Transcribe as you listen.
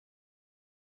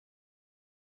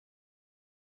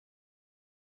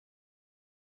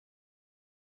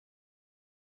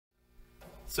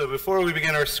So before we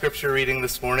begin our scripture reading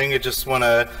this morning, I just want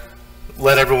to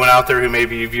let everyone out there who may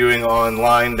be viewing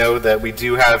online know that we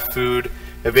do have food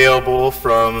available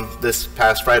from this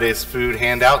past Friday's food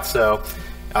handout. So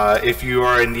if you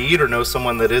are in need or know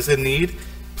someone that is in need,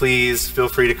 please feel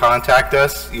free to contact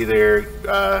us either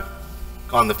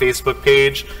on the Facebook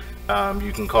page.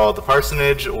 You can call the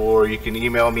parsonage, or you can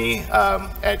email me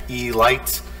at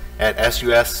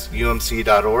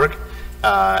elight@susumc.org.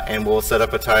 And we'll set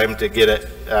up a time to get it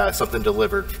something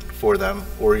delivered for them,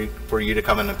 or for you to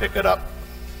come in and pick it up.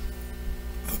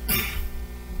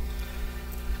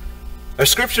 Our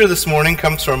scripture this morning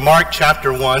comes from Mark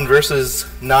chapter 1, verses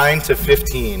 9 to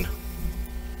 15.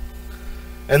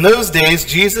 In those days,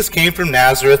 Jesus came from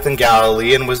Nazareth in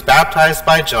Galilee and was baptized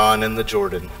by John in the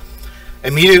Jordan.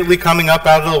 Immediately coming up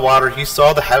out of the water, he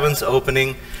saw the heavens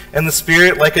opening and the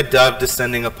Spirit like a dove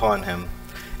descending upon him.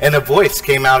 And a voice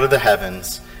came out of the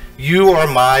heavens, "You are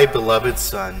my beloved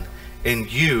Son, in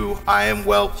you I am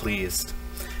well pleased."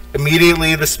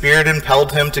 Immediately the Spirit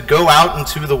impelled him to go out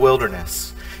into the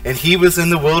wilderness. And he was in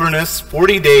the wilderness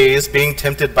 40 days, being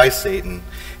tempted by Satan.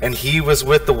 And he was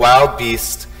with the wild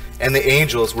beasts, and the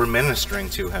angels were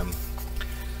ministering to him.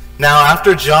 Now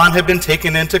after John had been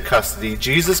taken into custody,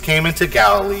 Jesus came into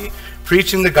Galilee,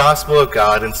 preaching the gospel of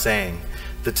God and saying,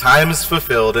 "The time is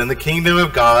fulfilled, and the kingdom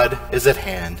of God is at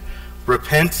hand.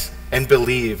 Repent and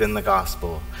believe in the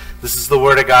gospel." This is the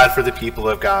word of God for the people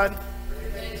of God.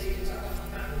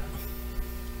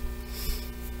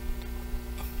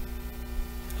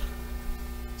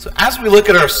 So as we look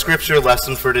at our scripture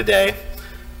lesson for today,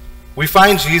 we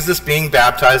find Jesus being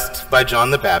baptized by John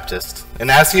the Baptist.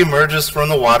 And as he emerges from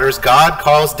the waters, God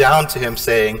calls down to him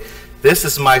saying, "This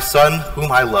is my Son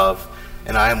whom I love,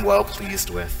 and I am well pleased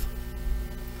with."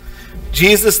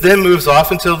 Jesus then moves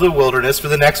off into the wilderness for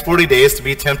the next 40 days to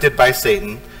be tempted by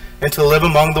Satan and to live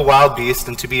among the wild beasts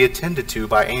and to be attended to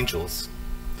by angels.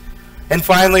 And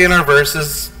finally, in our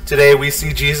verses today, we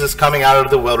see Jesus coming out of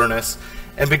the wilderness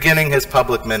and beginning his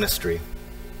public ministry.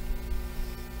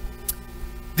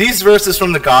 These verses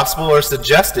from the gospel are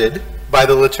suggested by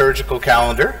the liturgical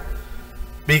calendar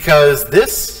because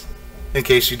this, in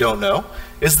case you don't know,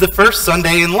 is the first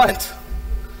Sunday in Lent.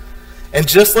 And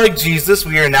just like Jesus,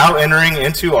 we are now entering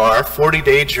into our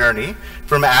 40-day journey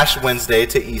from Ash Wednesday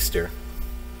to Easter.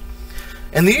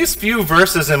 And these few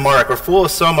verses in Mark are full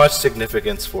of so much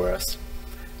significance for us.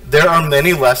 There are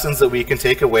many lessons that we can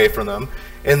take away from them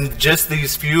in just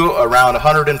these few, around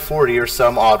 140 or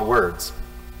some odd words.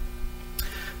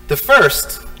 The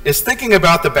first is thinking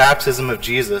about the baptism of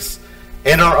Jesus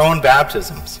and our own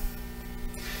baptisms.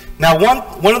 Now,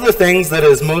 one of the things that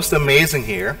is most amazing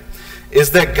here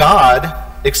is that God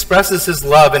expresses his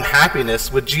love and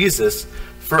happiness with Jesus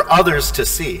for others to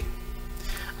see.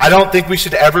 I don't think we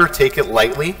should ever take it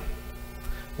lightly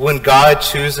when God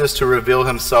chooses to reveal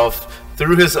himself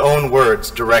through his own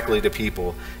words directly to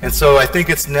people. And so I think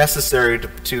it's necessary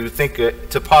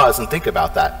to pause and think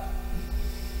about that.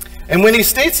 And when he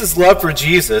states his love for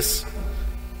Jesus,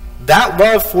 that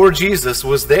love for Jesus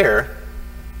was there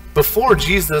before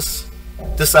Jesus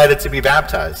decided to be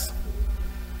baptized.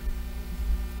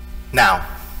 Now,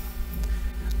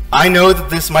 I know that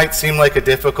this might seem like a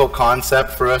difficult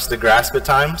concept for us to grasp at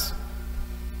times,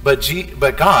 but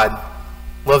God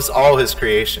loves all his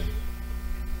creation.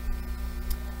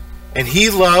 And he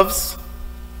loves,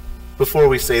 before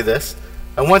we say this,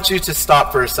 I want you to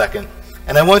stop for a second,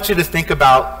 and I want you to think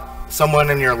about someone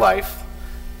in your life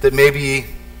that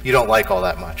maybe you don't like all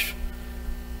that much.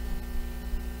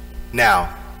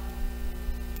 Now,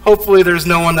 hopefully there's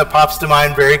no one that pops to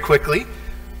mind very quickly,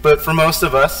 but for most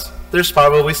of us, there's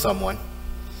probably someone.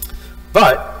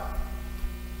 But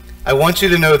I want you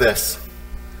to know this.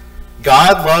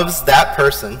 God loves that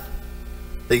person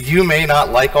that you may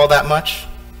not like all that much.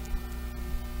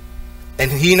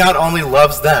 And he not only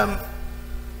loves them,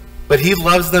 but he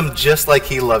loves them just like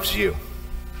he loves you.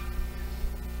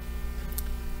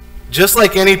 Just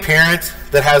like any parent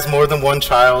that has more than one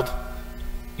child,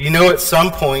 you know at some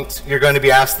point you're going to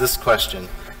be asked this question: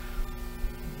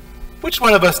 which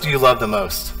one of us do you love the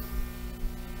most?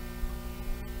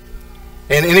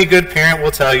 And any good parent will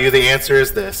tell you the answer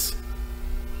is this: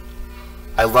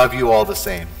 I love you all the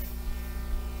same.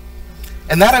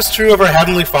 And that is true of our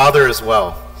Heavenly Father as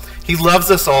well. He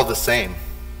loves us all the same.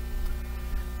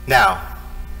 Now,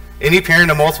 any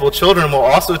parent of multiple children will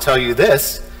also tell you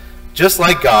this: just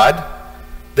like God,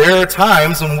 there are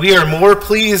times when we are more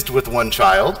pleased with one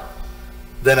child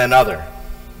than another.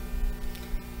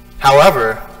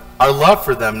 However, our love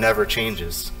for them never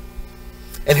changes.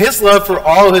 And his love for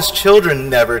all his children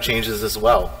never changes as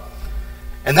well.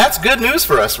 And that's good news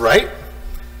for us, right?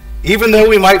 Even though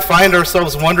we might find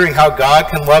ourselves wondering how God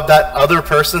can love that other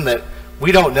person that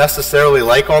we don't necessarily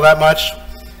like all that much,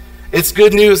 it's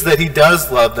good news that he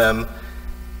does love them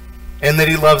and that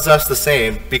he loves us the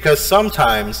same, because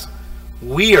sometimes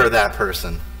we are that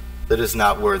person that is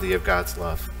not worthy of God's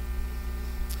love.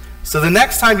 So the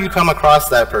next time you come across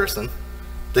that person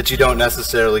that you don't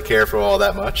necessarily care for all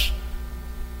that much,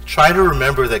 try to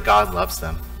remember that God loves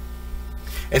them.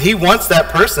 And he wants that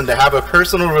person to have a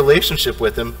personal relationship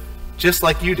with him just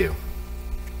like you do.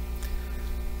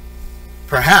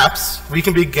 Perhaps we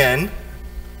can begin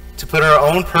to put our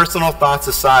own personal thoughts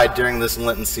aside during this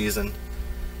Lenten season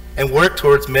and work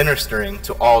towards ministering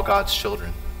to all God's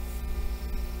children.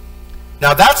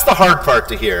 Now that's the hard part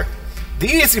to hear. The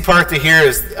easy part to hear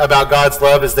is about God's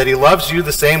love is that he loves you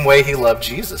the same way he loved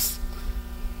Jesus.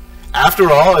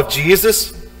 After all, if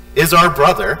Jesus is our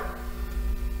brother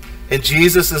and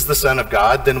Jesus is the Son of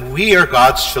God, then we are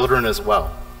God's children as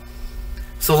well.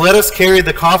 So let us carry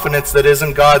the confidence that is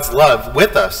in God's love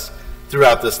with us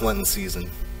throughout this Lenten season.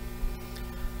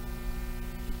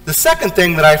 The second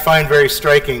thing that I find very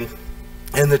striking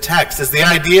in the text is the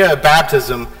idea of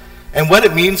baptism and what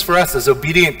it means for us as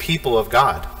obedient people of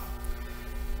God.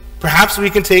 Perhaps we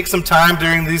can take some time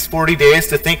during these 40 days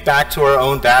to think back to our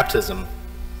own baptism.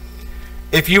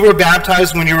 If you were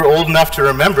baptized when you were old enough to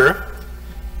remember,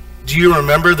 do you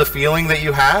remember the feeling that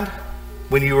you had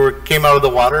when you came out of the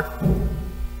water?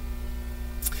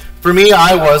 For me,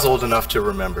 I was old enough to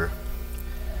remember.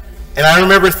 And I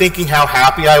remember thinking how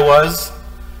happy I was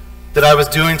that I was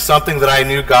doing something that I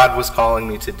knew God was calling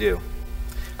me to do.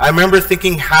 I remember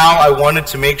thinking how I wanted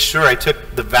to make sure I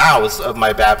took the vows of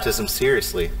my baptism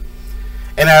seriously.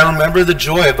 And I remember the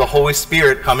joy of the Holy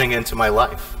Spirit coming into my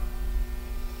life.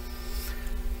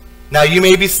 Now, you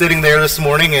may be sitting there this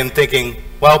morning and thinking,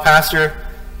 well, Pastor,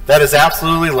 that is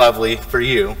absolutely lovely for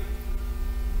you,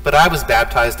 but I was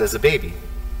baptized as a baby,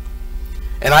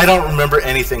 and I don't remember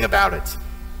anything about it.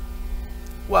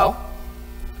 Well,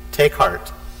 take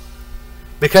heart,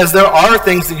 because there are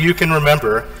things that you can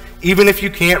remember, even if you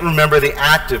can't remember the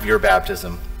act of your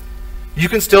baptism. You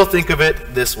can still think of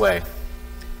it this way.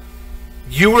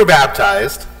 You were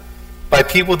baptized by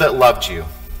people that loved you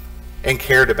and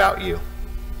cared about you.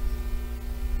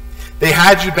 They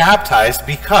had you baptized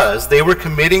because they were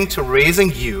committing to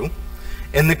raising you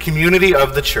in the community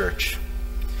of the church.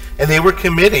 And they were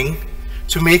committing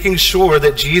to making sure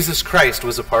that Jesus Christ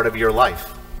was a part of your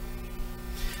life.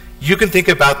 You can think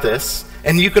about this,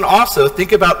 and you can also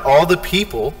think about all the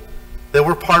people that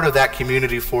were part of that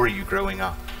community for you growing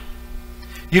up.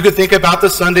 You could think about the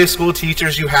Sunday school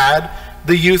teachers you had,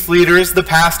 the youth leaders, the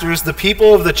pastors, the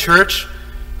people of the church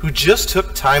who just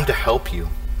took time to help you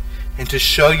and to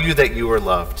show you that you are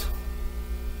loved.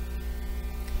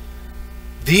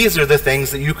 These are the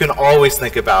things that you can always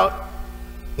think about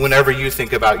whenever you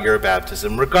think about your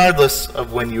baptism, regardless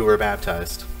of when you were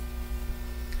baptized.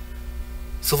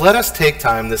 So let us take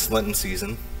time this Lenten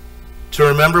season to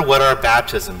remember what our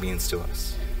baptism means to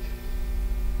us.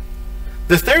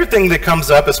 The third thing that comes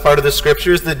up as part of the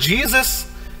scripture is that Jesus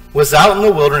was out in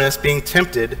the wilderness being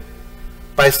tempted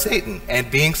by Satan and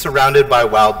being surrounded by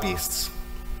wild beasts.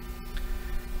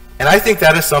 And I think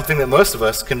that is something that most of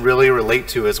us can really relate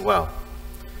to as well.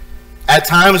 At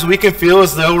times we can feel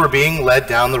as though we're being led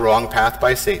down the wrong path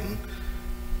by Satan.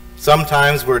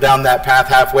 Sometimes we're down that path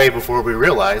halfway before we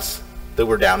realize that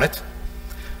we're down it.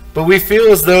 But we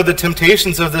feel as though the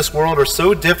temptations of this world are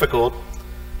so difficult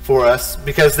for us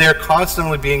because they are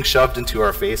constantly being shoved into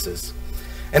our faces.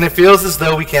 And it feels as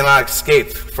though we cannot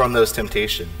escape from those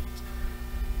temptations.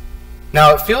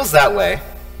 Now, it feels that way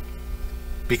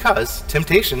because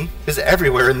temptation is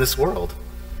everywhere in this world.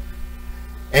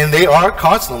 And they are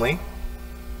constantly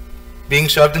being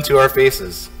shoved into our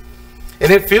faces.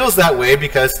 And it feels that way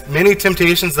because many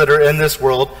temptations that are in this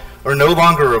world are no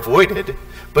longer avoided,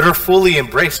 but are fully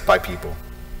embraced by people.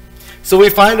 So we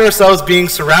find ourselves being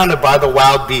surrounded by the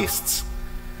wild beasts.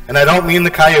 And I don't mean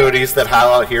the coyotes that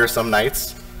howl out here some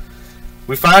nights.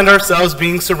 We find ourselves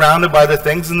being surrounded by the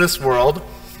things in this world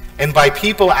and by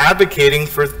people advocating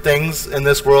for things in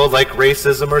this world like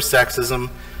racism or sexism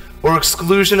or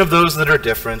exclusion of those that are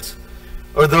different,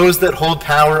 or those that hold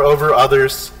power over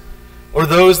others, or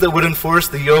those that would enforce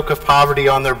the yoke of poverty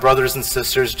on their brothers and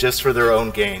sisters just for their own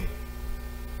gain.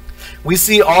 We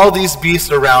see all these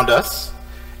beasts around us,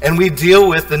 and we deal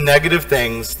with the negative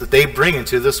things that they bring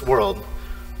into this world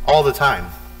all the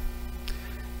time.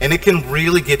 And it can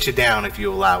really get you down if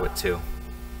you allow it to.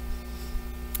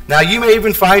 Now, you may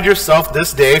even find yourself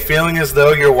this day feeling as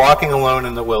though you're walking alone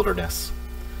in the wilderness.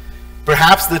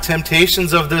 Perhaps the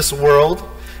temptations of this world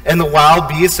and the wild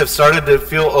beasts have started to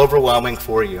feel overwhelming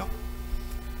for you.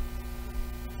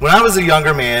 When I was a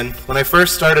younger man, when I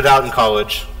first started out in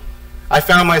college, I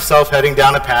found myself heading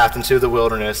down a path into the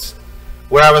wilderness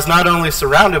where I was not only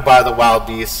surrounded by the wild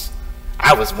beasts,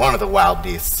 I was one of the wild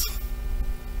beasts.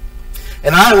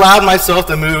 And I allowed myself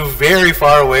to move very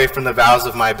far away from the vows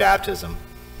of my baptism.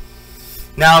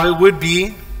 Now, it would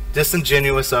be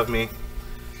disingenuous of me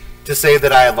to say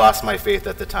that I had lost my faith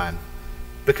at the time,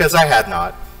 because I had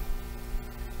not.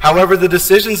 However, the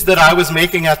decisions that I was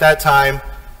making at that time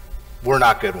were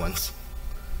not good ones.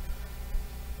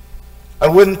 I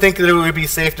wouldn't think that it would be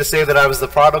safe to say that I was the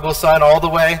prodigal son all the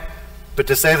way, but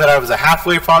to say that I was a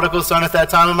halfway prodigal son at that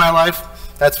time in my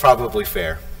life, that's probably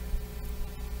fair.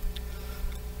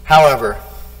 However,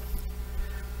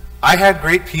 I had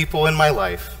great people in my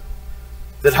life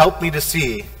that helped me to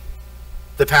see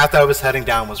the path I was heading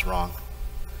down was wrong.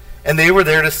 And they were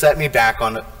there to set me back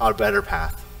on a better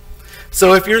path.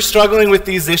 So if you're struggling with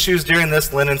these issues during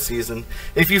this Lenten season,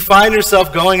 if you find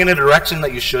yourself going in a direction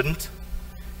that you shouldn't,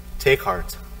 take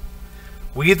heart.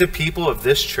 We, the people of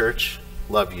this church,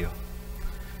 love you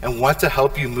and want to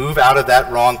help you move out of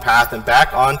that wrong path and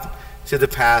back on to the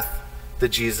path that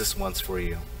Jesus wants for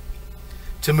you.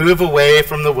 To move away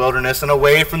from the wilderness and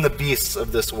away from the beasts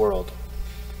of this world.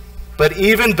 But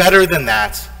even better than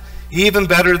that, even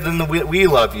better than we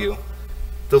love you,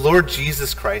 the Lord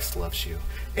Jesus Christ loves you,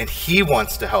 and he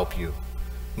wants to help you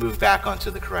move back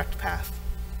onto the correct path.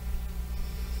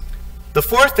 The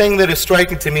fourth thing that is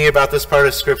striking to me about this part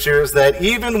of Scripture is that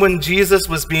even when Jesus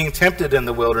was being tempted in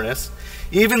the wilderness,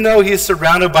 even though he is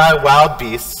surrounded by wild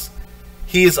beasts,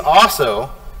 he is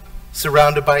also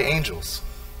surrounded by angels.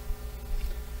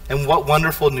 And what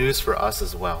wonderful news for us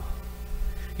as well.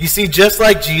 You see, just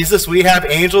like Jesus, we have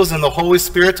angels and the Holy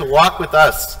Spirit to walk with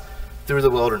us through the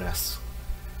wilderness.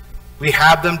 We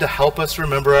have them to help us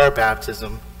remember our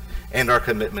baptism and our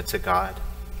commitment to God.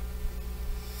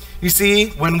 You see,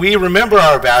 when we remember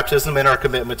our baptism and our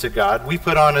commitment to God, we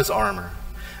put on his armor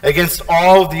against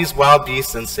all of these wild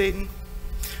beasts and Satan.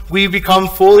 We become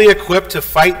fully equipped to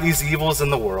fight these evils in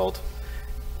the world,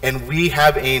 and we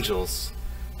have angels,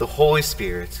 the Holy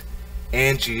Spirit,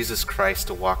 and Jesus Christ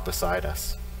to walk beside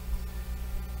us.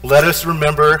 Let us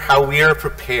remember how we are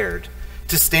prepared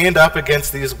to stand up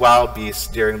against these wild beasts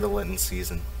during the Lenten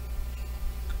season.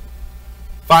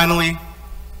 Finally,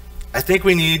 I think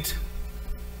we need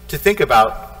to think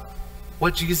about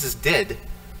what Jesus did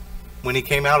when he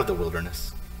came out of the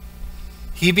wilderness.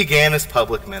 He began his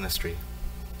public ministry.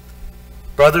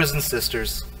 Brothers and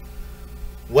sisters,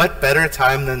 what better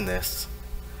time than this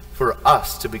for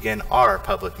us to begin our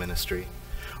public ministry,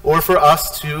 or for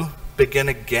us to begin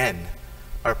again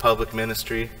our public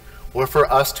ministry, or for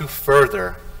us to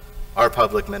further our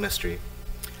public ministry.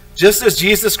 Just as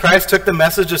Jesus Christ took the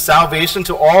message of salvation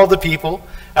to all the people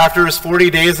after his 40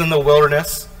 days in the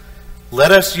wilderness,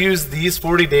 let us use these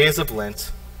 40 days of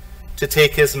Lent to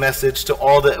take his message to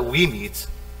all that we meet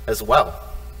as well.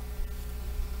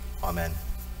 Amen.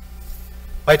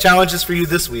 My challenge is for you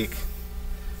this week.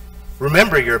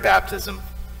 Remember your baptism.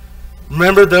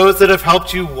 Remember those that have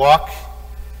helped you walk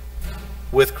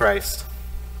with Christ.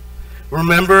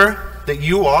 Remember that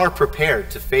you are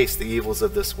prepared to face the evils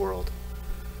of this world.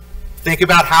 Think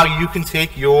about how you can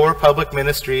take your public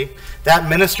ministry, that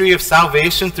ministry of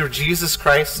salvation through Jesus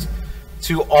Christ,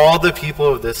 to all the people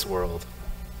of this world.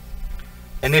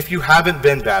 And if you haven't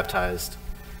been baptized,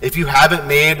 if you haven't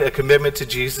made a commitment to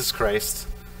Jesus Christ,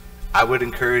 I would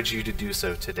encourage you to do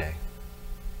so today.